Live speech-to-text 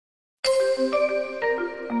Okay,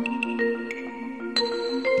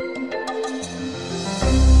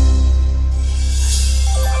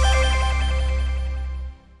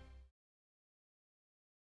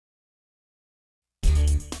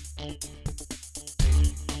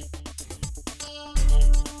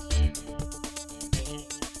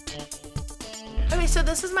 so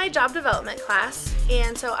this is my job development class,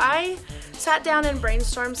 and so I sat down and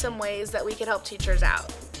brainstormed some ways that we could help teachers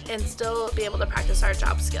out and still be able to practice our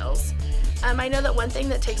job skills. I know that one thing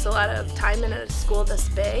that takes a lot of time in a school this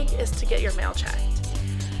big is to get your mail checked.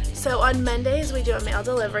 So on Mondays we do a mail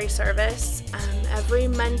delivery service. Every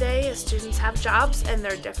Monday students have jobs, and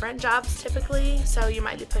they're different jobs typically. So you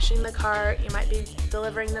might be pushing the cart, you might be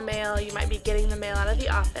delivering the mail, you might be getting the mail out of the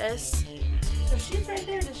office. So she's right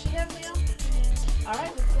there. Does she have mail? All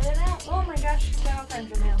right, let's get it out. Oh my gosh, she's got all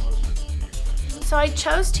kinds of mail. So I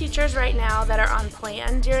chose teachers right now that are on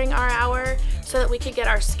plan during our hour so that we could get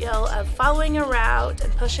our skill of following a route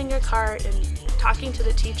and pushing a cart and talking to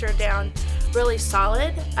the teacher down really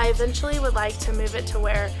solid. I eventually would like to move it to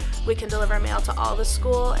where we can deliver mail to all the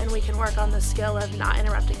school and we can work on the skill of not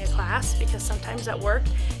interrupting a class, because sometimes at work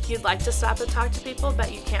you'd like to stop and talk to people,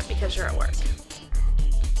 but you can't because you're at work.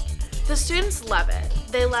 The students love it.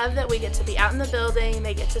 They love that we get to be out in the building,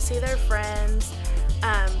 they get to see their friends,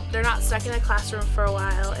 they're not stuck in a classroom for a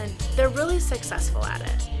while, and they're really successful at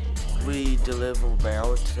it. We deliver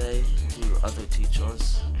mail today to other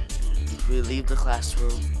teachers. We leave the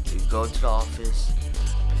classroom, we go to the office,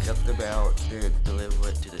 pick up the mail, and deliver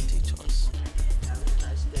it to the teachers. Having a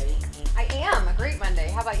nice day? I am. A great Monday.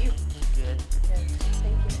 How about you? Good. Thank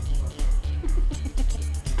you.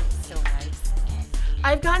 So nice.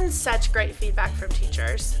 I've gotten such great feedback from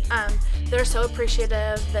teachers. They're so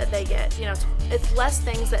appreciative that they get, it's less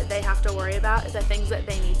things that they have to worry about, it's the things that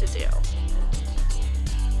they need to do.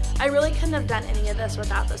 I really couldn't have done any of this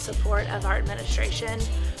without the support of our administration,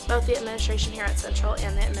 both the administration here at Central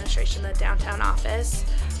and the administration in the downtown office.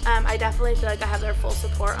 I definitely feel like I have their full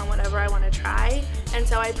support on whatever I want to try, and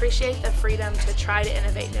so I appreciate the freedom to try to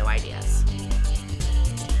innovate new ideas.